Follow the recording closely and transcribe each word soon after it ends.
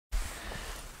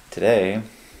Today,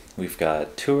 we've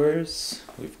got tours,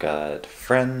 we've got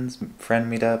friend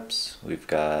meetups, we've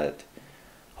got,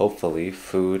 hopefully,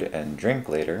 food and drink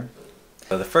later.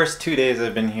 So the first 2 days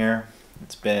I've been here,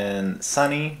 it's been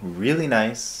sunny, really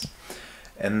nice,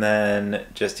 and then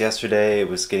just yesterday it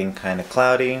was getting kind of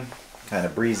cloudy, kind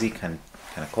of breezy, kind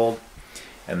of cold,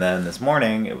 and then this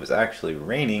morning it was actually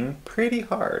raining pretty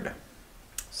hard.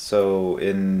 So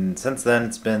since then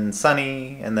it's been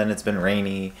sunny, and then it's been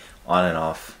rainy, on and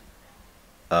off.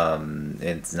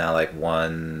 It's now like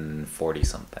 1:40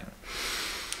 something.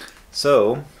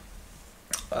 So,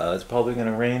 it's probably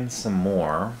gonna rain some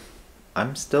more.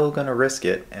 I'm still gonna risk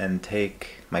it and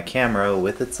take my camera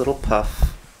with its little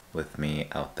puff with me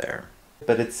out there.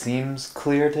 But it seems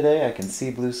clear today, I can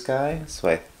see blue sky, so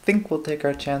I think we'll take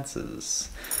our chances.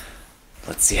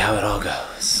 Let's see how it all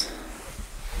goes.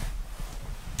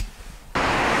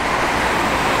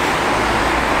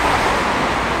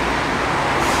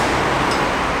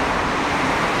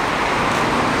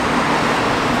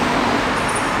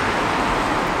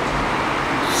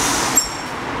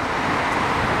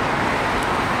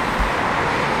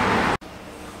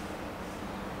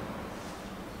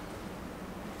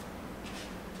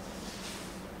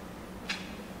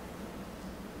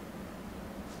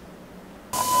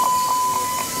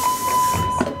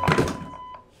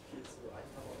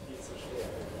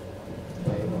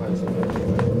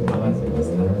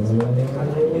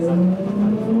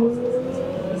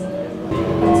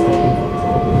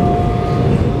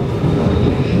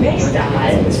 Nächster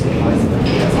Halt,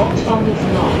 Hauptbahnhof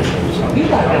Nord.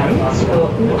 Übergang zur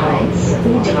U1,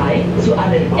 U3 zu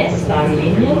allen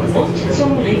S-Bahn-Linien und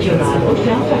zum Regional- und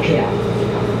Fernverkehr.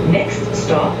 Next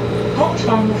stop,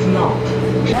 Hauptbahnhof Nord.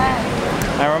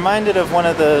 I'm reminded of one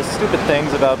of the stupid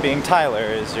things about being Tyler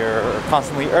is you're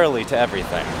constantly early to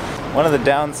everything. One of the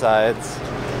downsides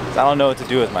is I don't know what to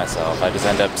do with myself. I just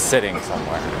end up sitting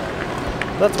somewhere.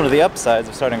 That's one of the upsides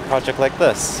of starting a project like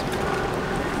this.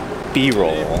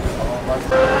 B-roll.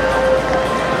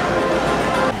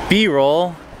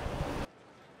 B-roll.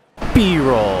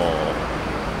 B-roll.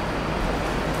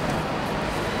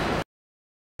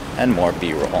 And more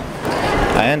B-roll.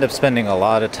 I end up spending a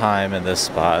lot of time in this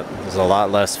spot. There's a lot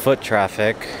less foot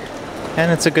traffic,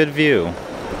 and it's a good view.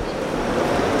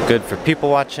 Good for people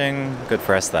watching, good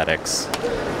for aesthetics.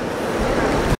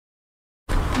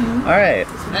 Alright,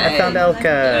 I found Elke!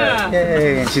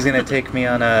 Yay! And she's gonna take me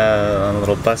on a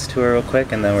little bus tour real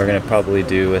quick, and then we're gonna probably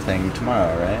do a thing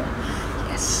tomorrow, right?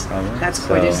 Yes, that's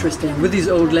quite interesting. With these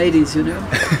old ladies, you know?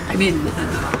 I mean,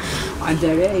 I'm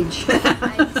their age,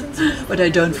 but I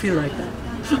don't feel like that.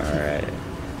 Alright,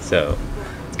 so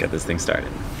let's get this thing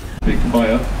started. Big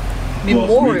fire.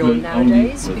 Memorial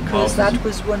nowadays, because that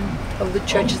was one of the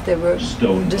churches that were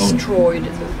destroyed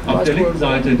in the Auf der Last linken World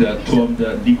War. Seite der Turm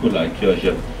der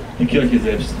Nikolaikirche. Die Kirche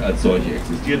selbst als solche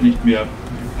existiert nicht mehr,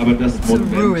 aber das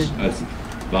Monument als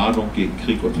Warnung gegen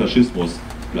Krieg und Faschismus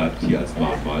bleibt hier als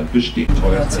Mahnmal bestehen.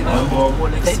 Teuer in Hamburg.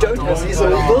 They don't have these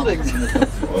old buildings.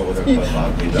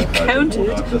 You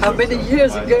counted how many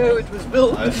years ago it was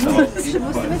built.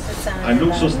 Ein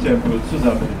Luxustempel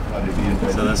zusammen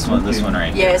mit So this one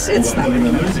right here. Yes, it's that.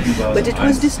 But it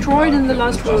was destroyed in the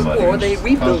Last World War. They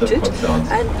rebuilt it,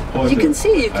 and you can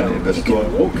see, you can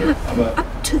walk up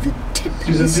to the tip.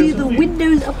 You see the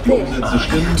windows up there. Up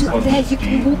to there you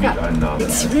can walk up.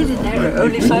 It's really narrow.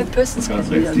 Only 5 persons can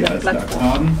be on that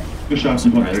platform.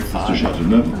 Geschaffen vom ältesten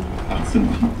Chateauneuf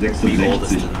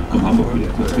 1866 am Hamburg.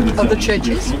 Of the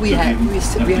churches we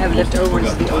have left over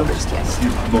is the oldest, yes.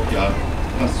 Hamburg ja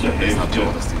fast zur Hälfte.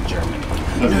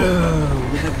 No,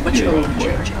 we have much older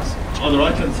churches. On the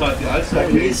right hand side, the Alster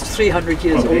At least 300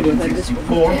 years older than this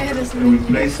one.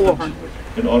 Replaced 400.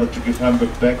 in order to give Hamburg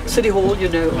back City Hall, you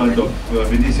know. kind of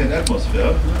Venetian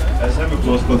atmosphere, as Hamburg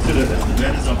was considered as the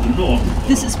Venice of the North.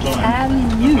 This is fairly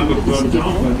new, the City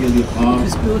Hall. It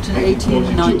was built in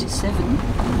 1897.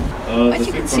 But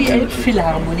you can see Elke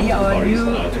Philharmonie, our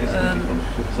new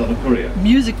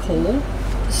music hall,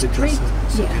 straight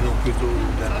here.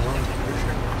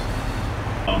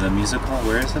 The music hall,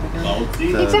 where is it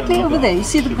again? Exactly over there. You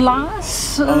see the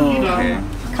glass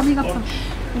coming up from...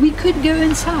 We could go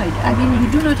inside. I mean, we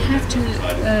do not have to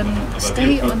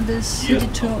stay on this city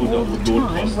tour all the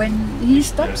time. When he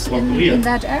stops in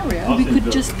that area, we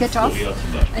could just get off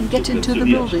and get into the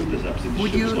building.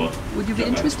 Would you be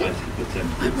interested?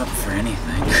 I'm up for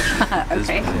anything.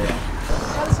 Okay.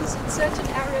 Houses in certain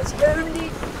areas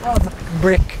only of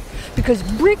brick, because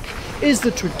brick is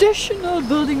the traditional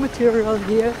building material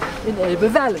here in Elbe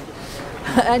Valley.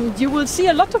 And you will see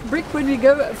a lot of brick when we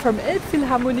go from Elbe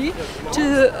Philharmonie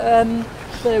to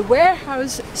the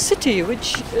warehouse city,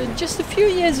 which just a few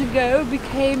years ago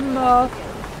became or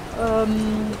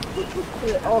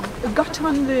got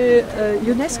on the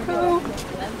UNESCO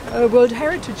World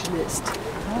Heritage List.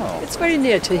 Oh. It's very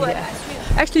near to here.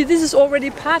 Actually, this is already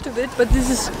part of it, but this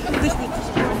is.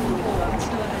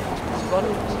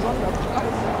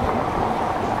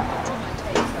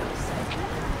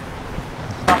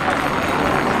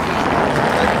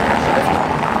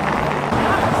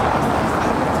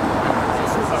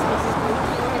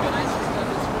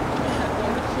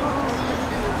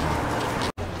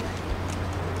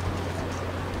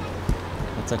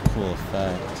 That's a cool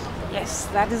effect. Yes,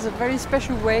 that is a very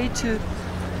special way to,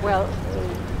 well,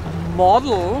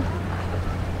 model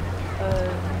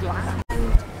glass.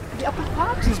 And the upper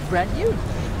part is brand new.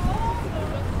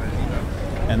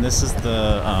 And this is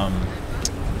the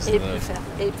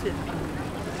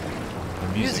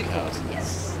music house.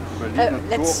 Yes.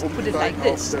 Let's put it like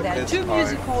this. There are 2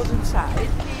 music halls inside,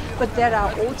 but there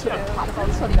are also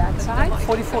apartments on that side,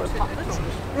 44 apartments.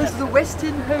 There's the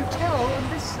Westin Hotel on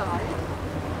this side,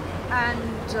 and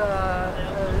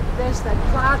there's that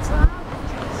plaza,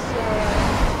 which is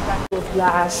that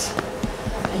glass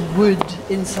and wood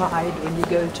inside when you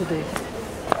go to the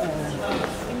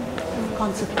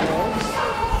concert halls.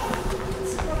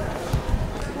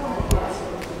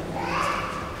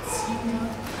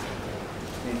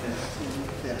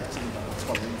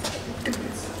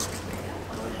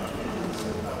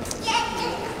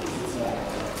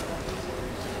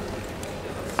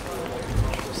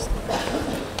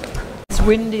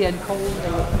 Windy and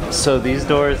cold. So these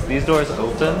doors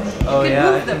open? Oh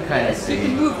yeah, I can kind of see. You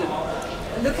can move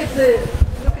them. Look at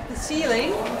the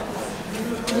ceiling.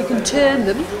 You can turn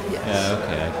them. Yes. Yeah,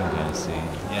 okay, I can kind of see.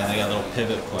 Yeah, they got little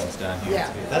pivot points down here.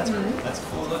 Yeah. Too. That's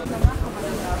cool.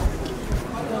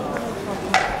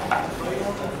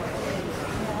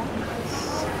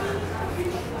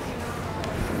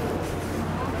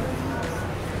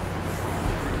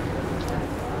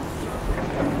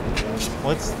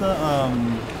 What's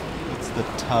the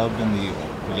tub in the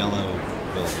yellow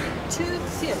building? 2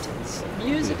 theatres,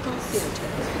 musical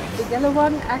theatres. The yellow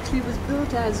one actually was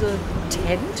built as a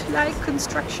tent-like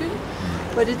construction,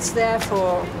 but it's there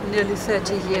for nearly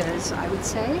 30 years, I would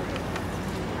say.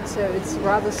 So it's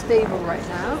rather stable right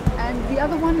now. And the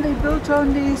other one they built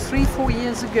only 3-4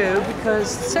 years ago because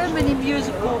so many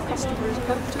musical customers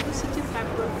come to the city of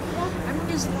Hamburg. I mean,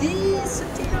 there's the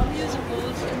city of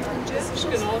musicals in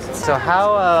Germany. So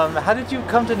how did you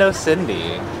come to know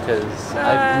Cindy? Because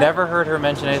I've never heard her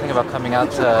mention anything about coming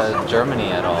out to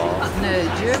Germany at all. No,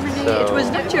 Germany. So. It was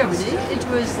not Germany. It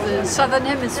was the Southern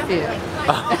Hemisphere.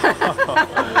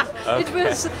 Okay. It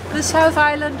was the South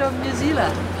Island of New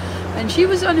Zealand. And she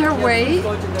was on her way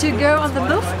to go on the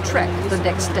MILF trek the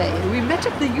next day. We met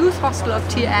at the youth hostel of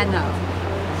Tiana,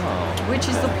 which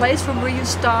is the place from where you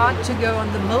start to go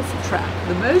on the MILF track,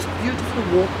 the most beautiful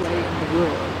walkway in the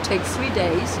world. It takes 3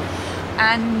 days.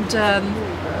 And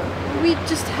we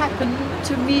just happened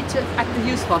to meet at the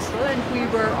youth hostel, and we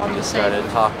were on the same. Started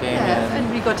talking. Yeah, and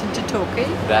we got into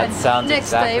talking. That and sounds next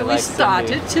exactly day we like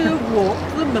started Cindy. to walk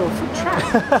the MILF track.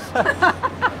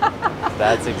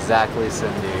 That's exactly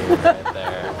Cindy right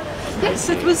there. Yes,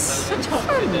 it was such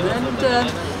fun, and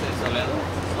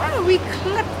well, we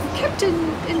kept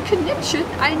in connection.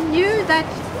 I knew that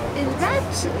in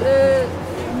that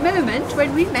moment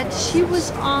when we met, she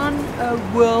was on a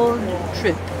world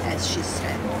trip, as she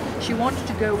said. She wanted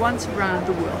to go once around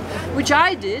the world, which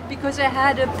I did because I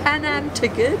had a Pan Am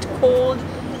ticket called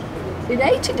In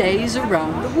 80 Days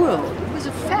Around the World. It was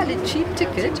a fairly cheap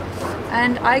ticket,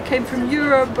 and I came from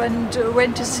Europe and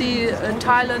went to see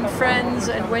Thailand friends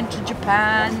and went to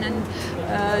Japan and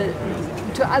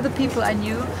to other people I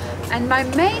knew. And my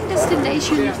main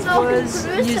destination was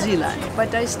New Zealand,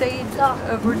 but I stayed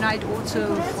overnight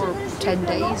also for 10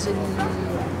 days in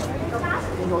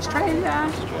Australia.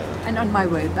 And on my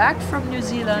way back from New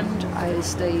Zealand, I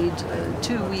stayed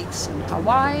 2 weeks in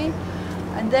Hawaii.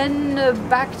 And then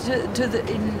back to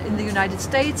in the United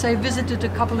States, I visited a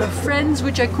couple of friends,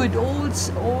 which I could all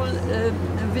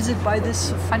visit by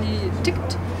this funny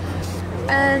ticket.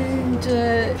 And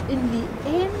in the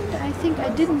end, I think I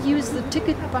didn't use the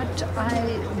ticket, but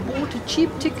I bought a cheap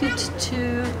ticket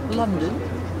to London.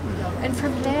 And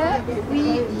from there,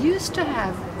 we used to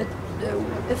have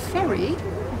a ferry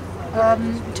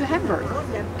to Hamburg.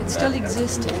 It still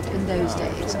existed in those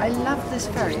days. I love this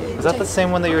ferry. Is that the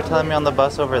same one that you were telling me on the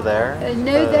bus over there?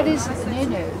 No, that is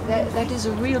that is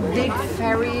a real big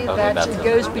ferry that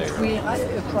goes between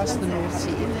across the North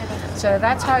Sea. So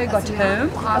that's how I got home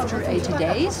after 80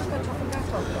 days.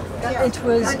 It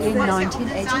was in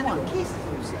 1981.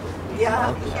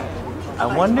 I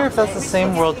wonder if that's the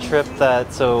same world trip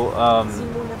that,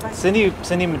 Cindy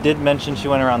did mention she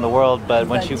went around the world, but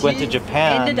when she went to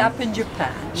Japan, ended up in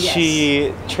Japan. Yes.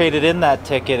 She traded in that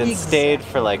ticket and stayed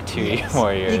for like 2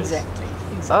 more years. Exactly.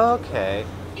 Okay.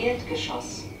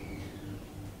 Erdgeschoss.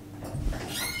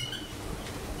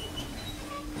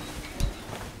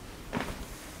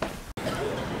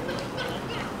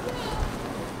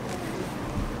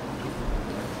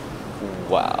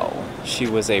 Wow, she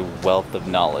was a wealth of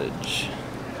knowledge.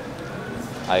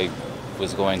 I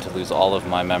was going to lose all of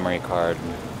my memory card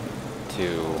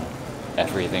to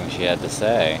everything she had to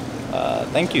say.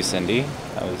 Thank you, Cindy.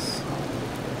 That was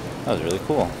really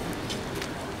cool.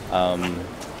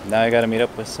 Now I gotta meet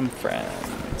up with some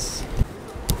friends.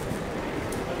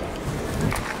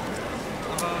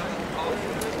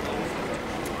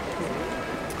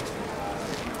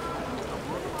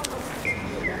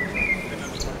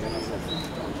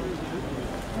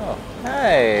 Oh,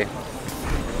 hey!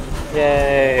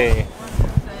 Yay!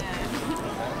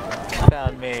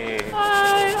 Found me.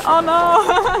 Hi! Oh no!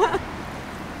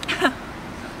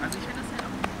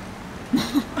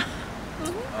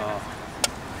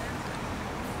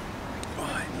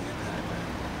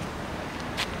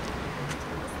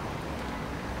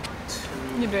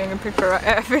 You're doing a picture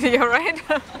video, right?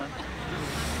 40,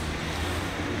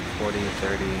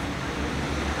 30.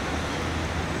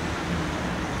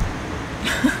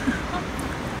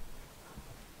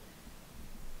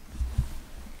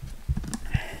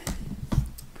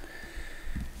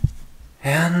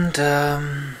 And,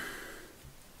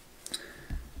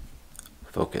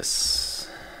 focus.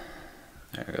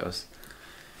 There it goes.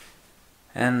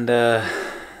 And,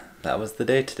 that was the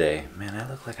day today. Man, I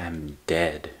look like I'm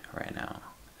dead right now.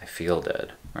 I feel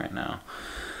dead right now.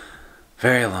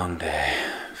 Very long day.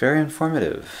 Very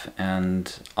informative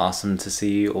and awesome to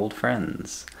see old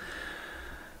friends.